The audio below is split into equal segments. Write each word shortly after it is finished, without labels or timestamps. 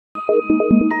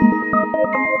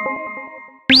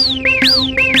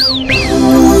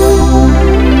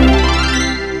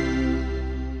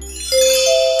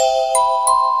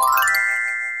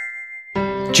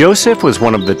Joseph was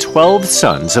one of the 12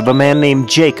 sons of a man named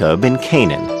Jacob in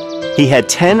Canaan. He had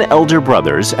 10 elder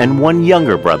brothers and 1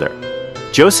 younger brother.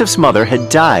 Joseph's mother had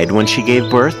died when she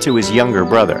gave birth to his younger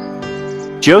brother.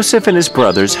 Joseph and his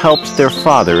brothers helped their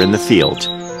father in the field.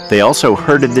 They also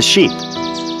herded the sheep.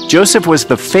 Joseph was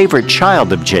the favorite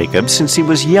child of Jacob since he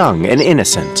was young and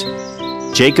innocent.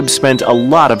 Jacob spent a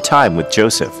lot of time with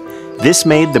Joseph. This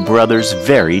made the brothers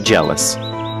very jealous.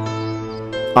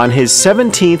 On his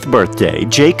 17th birthday,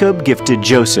 Jacob gifted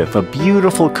Joseph a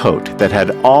beautiful coat that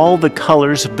had all the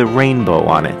colors of the rainbow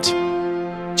on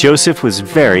it. Joseph was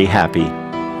very happy,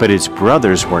 but his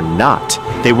brothers were not.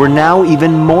 They were now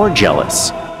even more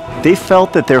jealous. They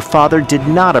felt that their father did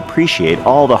not appreciate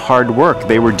all the hard work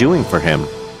they were doing for him.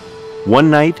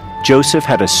 One night, Joseph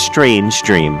had a strange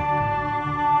dream.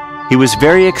 He was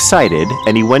very excited,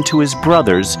 and he went to his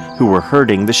brothers who were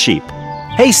herding the sheep.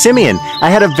 "Hey, Simeon, I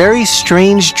had a very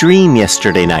strange dream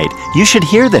yesterday night. You should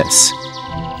hear this."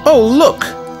 "Oh, look!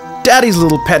 Daddy's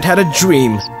little pet had a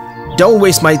dream. Don't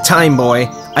waste my time, boy.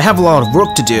 I have a lot of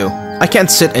work to do. I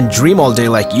can't sit and dream all day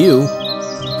like you."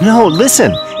 "No,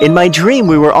 listen. In my dream,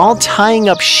 we were all tying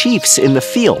up sheaves in the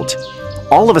field.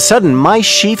 All of a sudden, my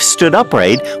sheaf stood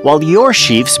upright while your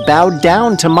sheaves bowed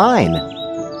down to mine."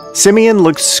 Simeon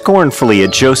looked scornfully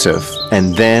at Joseph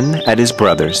and then at his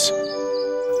brothers.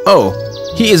 "Oh,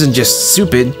 he isn't just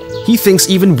stupid. He thinks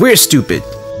even we're stupid."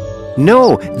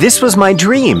 "No, this was my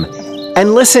dream.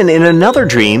 And listen, in another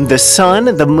dream, the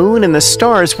sun, the moon, and the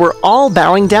stars were all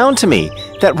bowing down to me.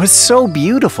 That was so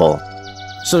beautiful."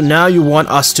 "So now you want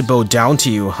us to bow down to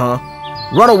you, huh?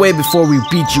 Run away before we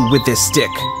beat you with this stick."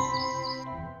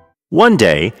 One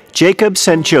day, Jacob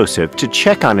sent Joseph to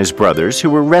check on his brothers who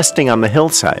were resting on the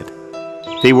hillside.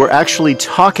 They were actually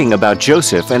talking about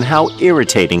Joseph and how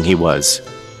irritating he was.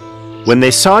 When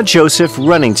they saw Joseph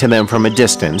running to them from a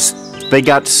distance, they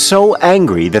got so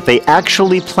angry that they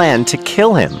actually planned to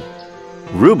kill him.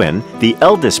 Reuben, the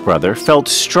eldest brother, felt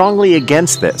strongly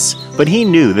against this, but he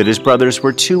knew that his brothers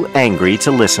were too angry to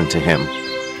listen to him.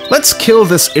 "Let's kill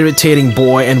this irritating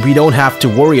boy and we don't have to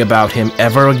worry about him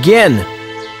ever again.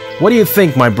 What do you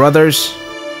think, my brothers?"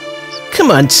 "Come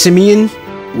on, Simeon.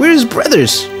 We're his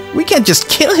brothers. We can't just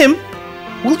kill him.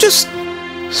 We'll just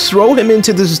throw him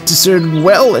into this deserted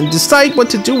well and decide what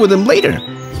to do with him later."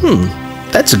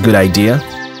 That's a good idea."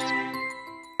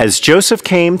 As Joseph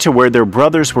came to where their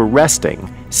brothers were resting,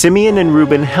 Simeon and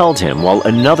Reuben held him while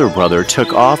another brother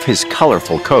took off his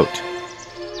colorful coat.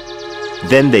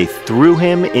 Then they threw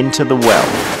him into the well.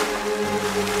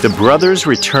 The brothers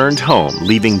returned home,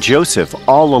 leaving Joseph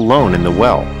all alone in the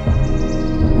well.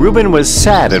 Reuben was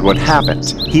sad at what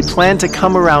happened. He planned to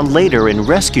come around later and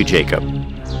rescue Jacob.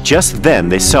 Just then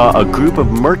they saw a group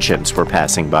of merchants were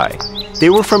passing by. They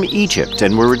were from Egypt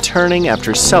and were returning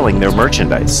after selling their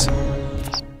merchandise.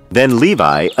 Then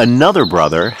Levi, another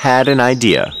brother, had an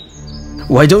idea.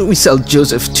 "Why don't we sell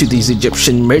Joseph to these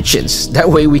Egyptian merchants?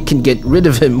 That way we can get rid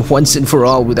of him once and for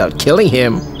all without killing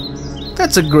him."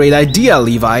 "That's a great idea,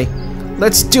 Levi.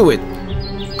 Let's do it.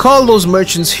 Call those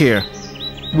merchants here.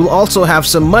 We'll also have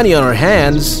some money on our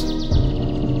hands."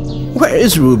 "Where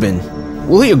is Reuben?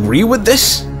 Will he agree with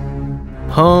this?"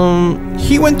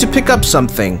 He went to pick up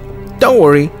something. Don't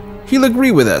worry, he'll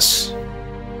agree with us."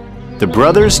 The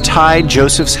brothers tied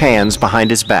Joseph's hands behind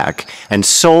his back and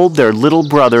sold their little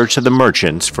brother to the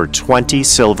merchants for 20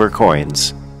 silver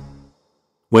coins.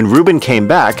 When Reuben came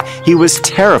back, he was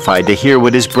terrified to hear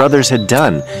what his brothers had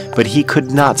done, but he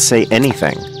could not say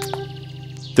anything.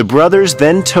 The brothers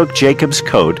then took Jacob's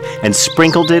coat and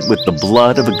sprinkled it with the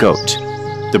blood of a goat.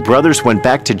 The brothers went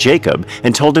back to Jacob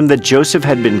and told him that Joseph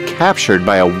had been captured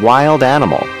by a wild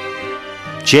animal.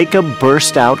 Jacob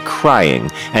burst out crying,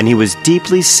 and he was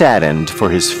deeply saddened for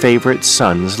his favorite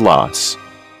son's loss.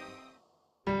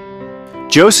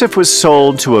 Joseph was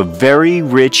sold to a very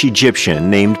rich Egyptian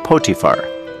named Potiphar.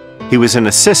 He was an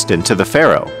assistant to the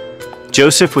Pharaoh.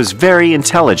 Joseph was very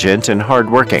intelligent and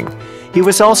hardworking. He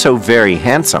was also very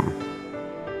handsome.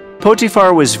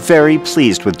 Potiphar was very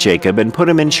pleased with Jacob and put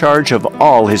him in charge of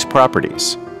all his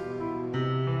properties.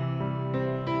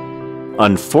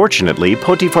 Unfortunately,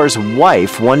 Potiphar's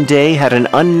wife one day had an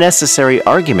unnecessary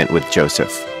argument with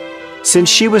Joseph. Since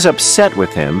she was upset with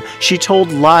him, she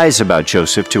told lies about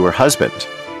Joseph to her husband.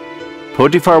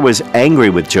 Potiphar was angry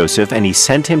with Joseph and he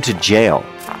sent him to jail.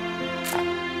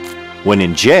 When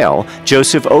in jail,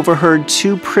 Joseph overheard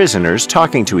 2 prisoners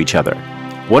talking to each other.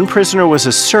 One prisoner was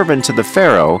a servant to the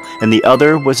Pharaoh and the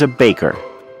other was a baker.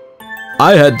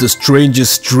 I had the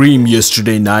strangest dream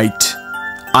yesterday night.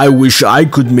 I wish I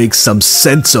could make some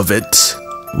sense of it.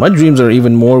 My dreams are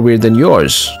even more weird than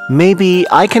yours. Maybe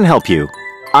I can help you.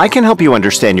 I can help you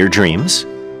understand your dreams.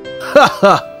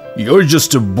 Haha, you're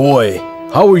just a boy.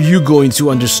 How are you going to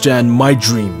understand my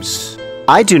dreams?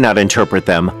 I do not interpret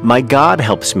them. My God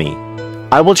helps me.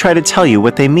 I will try to tell you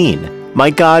what they mean.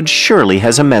 My God surely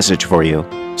has a message for you.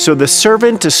 So the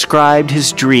servant described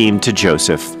his dream to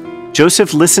Joseph.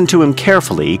 Joseph listened to him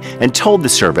carefully and told the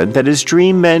servant that his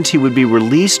dream meant he would be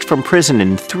released from prison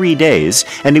in 3 days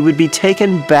and he would be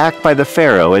taken back by the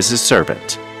Pharaoh as his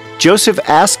servant. Joseph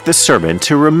asked the servant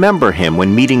to remember him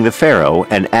when meeting the Pharaoh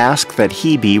and ask that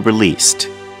he be released.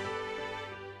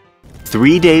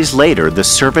 3 days later, the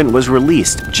servant was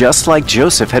released just like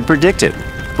Joseph had predicted.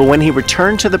 But when he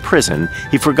returned to the prison,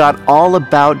 he forgot all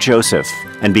about Joseph,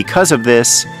 and because of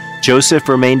this, Joseph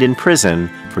remained in prison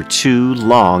for 2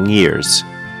 long years.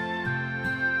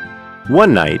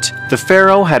 One night, the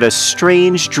Pharaoh had a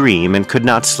strange dream and could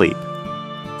not sleep.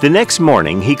 The next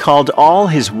morning, he called all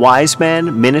his wise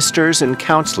men, ministers, and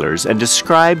counselors and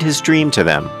described his dream to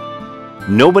them.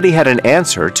 Nobody had an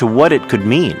answer to what it could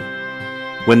mean.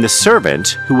 When the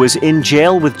servant, who was in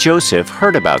jail with Joseph,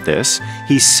 heard about this,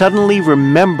 he suddenly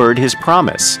remembered his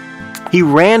promise. He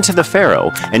ran to the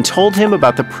Pharaoh and told him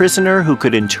about the prisoner who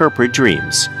could interpret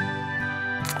dreams.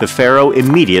 The Pharaoh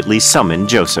immediately summoned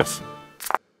Joseph.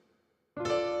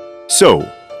 So,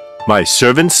 my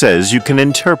servant says you can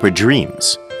interpret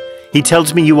dreams. He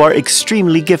tells me you are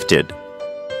extremely gifted.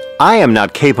 I am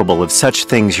not capable of such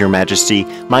things, Your Majesty.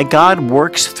 My God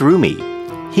works through me.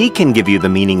 He can give you the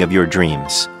meaning of your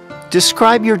dreams.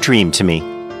 Describe your dream to me.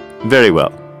 Very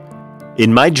well.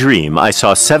 In my dream, I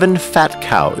saw 7 fat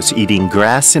cows eating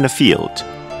grass in a field.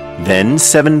 Then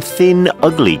 7 thin,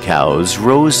 ugly cows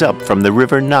rose up from the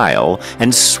river Nile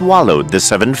and swallowed the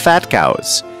 7 fat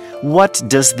cows. What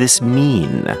does this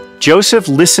mean? Joseph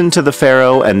listened to the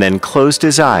Pharaoh and then closed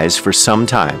his eyes for some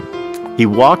time. He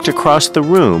walked across the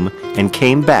room and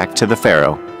came back to the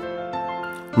Pharaoh.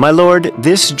 My lord,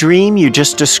 this dream you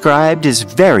just described is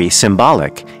very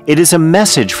symbolic. It is a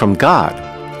message from God.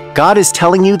 God is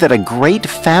telling you that a great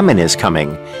famine is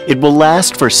coming. It will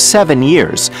last for 7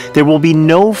 years. There will be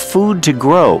no food to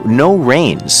grow, no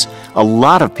rains. A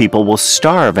lot of people will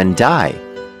starve and die.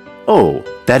 Oh,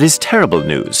 that is terrible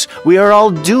news. We are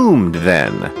all doomed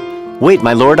then. Wait,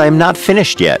 my lord, I am not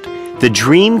finished yet. The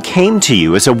dream came to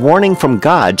you as a warning from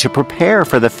God to prepare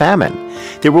for the famine.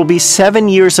 There will be 7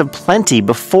 years of plenty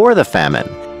before the famine.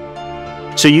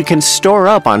 So you can store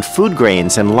up on food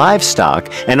grains and livestock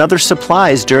and other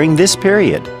supplies during this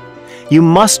period. You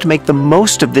must make the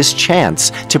most of this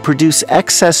chance to produce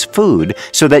excess food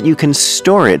so that you can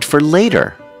store it for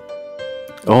later.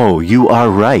 Oh, you are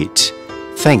right.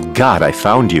 Thank God I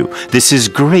found you. This is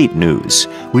great news.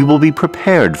 We will be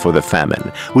prepared for the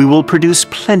famine. We will produce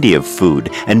plenty of food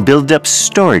and build up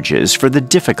storages for the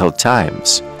difficult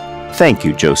times. Thank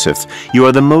you, Joseph. You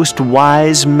are the most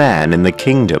wise man in the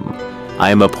kingdom. I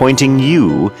am appointing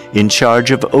you in charge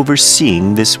of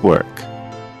overseeing this work.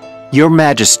 Your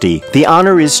Majesty, the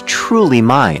honor is truly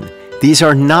mine. These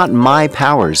are not my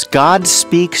powers. God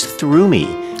speaks through me.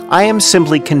 I am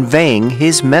simply conveying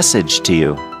his message to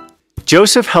you.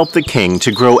 Joseph helped the king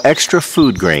to grow extra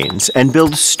food grains and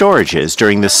build storages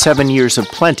during the 7 years of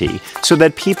plenty so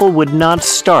that people would not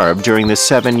starve during the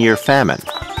 7-year famine.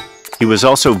 He was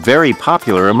also very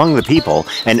popular among the people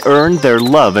and earned their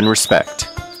love and respect.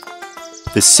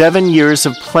 The 7 years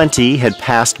of plenty had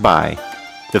passed by.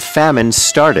 The famine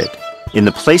started. In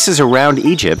the places around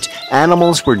Egypt,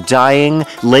 animals were dying,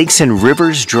 lakes and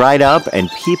rivers dried up,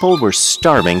 and people were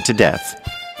starving to death.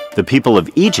 The people of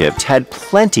Egypt had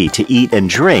plenty to eat and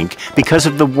drink because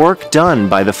of the work done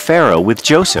by the Pharaoh with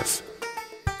Joseph.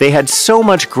 They had so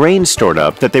much grain stored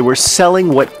up that they were selling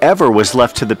whatever was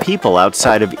left to the people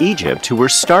outside of Egypt who were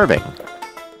starving.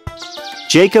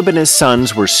 Jacob and his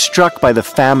sons were struck by the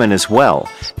famine as well.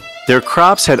 Their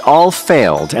crops had all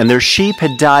failed, and their sheep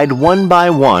had died one by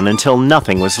one until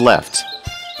nothing was left.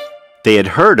 They had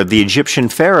heard of the Egyptian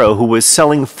Pharaoh who was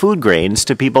selling food grains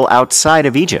to people outside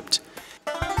of Egypt.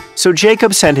 So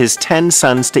Jacob sent his 10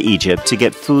 sons to Egypt to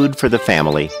get food for the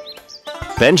family.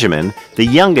 Benjamin, the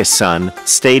youngest son,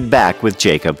 stayed back with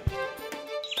Jacob.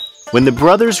 When the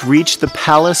brothers reached the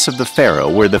palace of the Pharaoh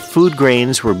where the food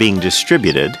grains were being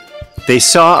distributed, they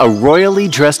saw a royally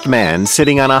dressed man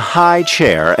sitting on a high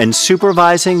chair and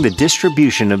supervising the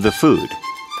distribution of the food.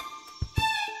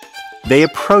 They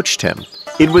approached him.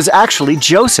 It was actually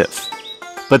Joseph.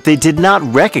 But they did not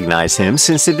recognize him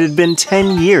since it had been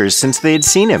 10 years since they had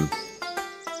seen him.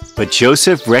 But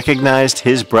Joseph recognized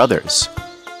his brothers.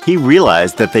 He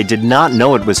realized that they did not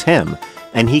know it was him,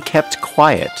 and he kept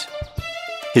quiet.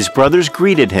 His brothers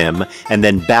greeted him and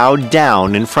then bowed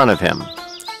down in front of him,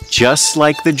 just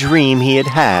like the dream he had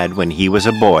had when he was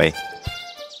a boy.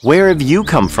 Where have you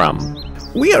come from?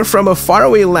 We are from a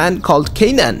faraway land called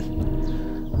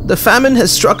Canaan. The famine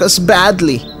has struck us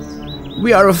badly.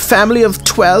 We are a family of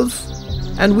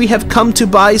 12, and we have come to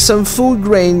buy some food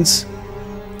grains.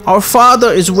 Our father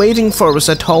is waiting for us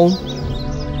at home.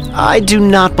 I do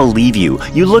not believe you.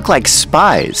 You look like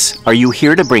spies. Are you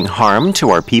here to bring harm to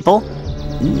our people?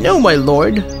 No, my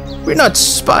lord. We're not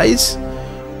spies.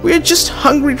 We're just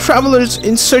hungry travelers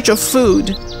in search of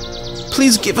food.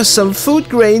 Please give us some food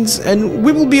grains and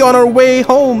we will be on our way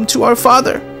home to our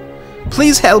father.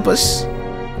 Please help us.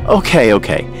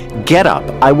 Okay. Get up.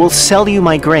 I will sell you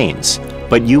my grains.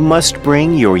 But you must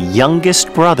bring your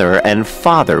youngest brother and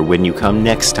father when you come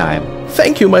next time.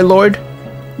 Thank you, my lord.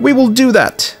 We will do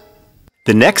that.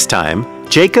 The next time,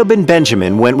 Jacob and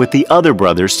Benjamin went with the other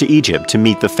brothers to Egypt to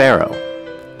meet the Pharaoh.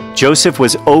 Joseph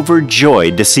was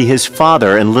overjoyed to see his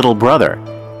father and little brother.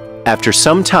 After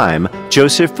some time,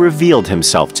 Joseph revealed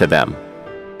himself to them.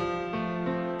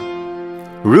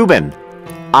 Reuben,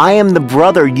 I am the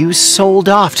brother you sold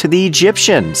off to the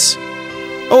Egyptians.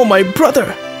 Oh, my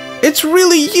brother, it's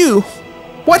really you.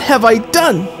 What have I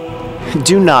done?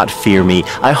 Do not fear me.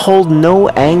 I hold no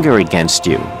anger against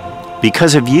you.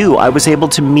 Because of you, I was able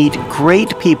to meet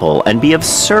great people and be of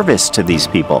service to these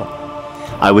people.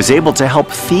 I was able to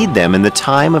help feed them in the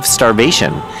time of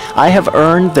starvation. I have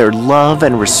earned their love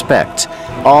and respect,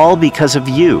 all because of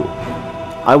you.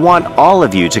 I want all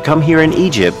of you to come here in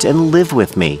Egypt and live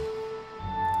with me.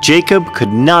 Jacob could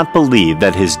not believe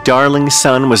that his darling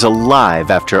son was alive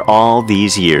after all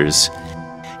these years.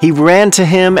 He ran to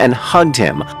him and hugged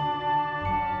him,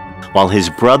 while his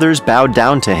brothers bowed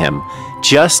down to him,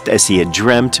 just as he had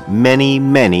dreamt many,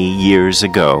 many years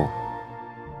ago.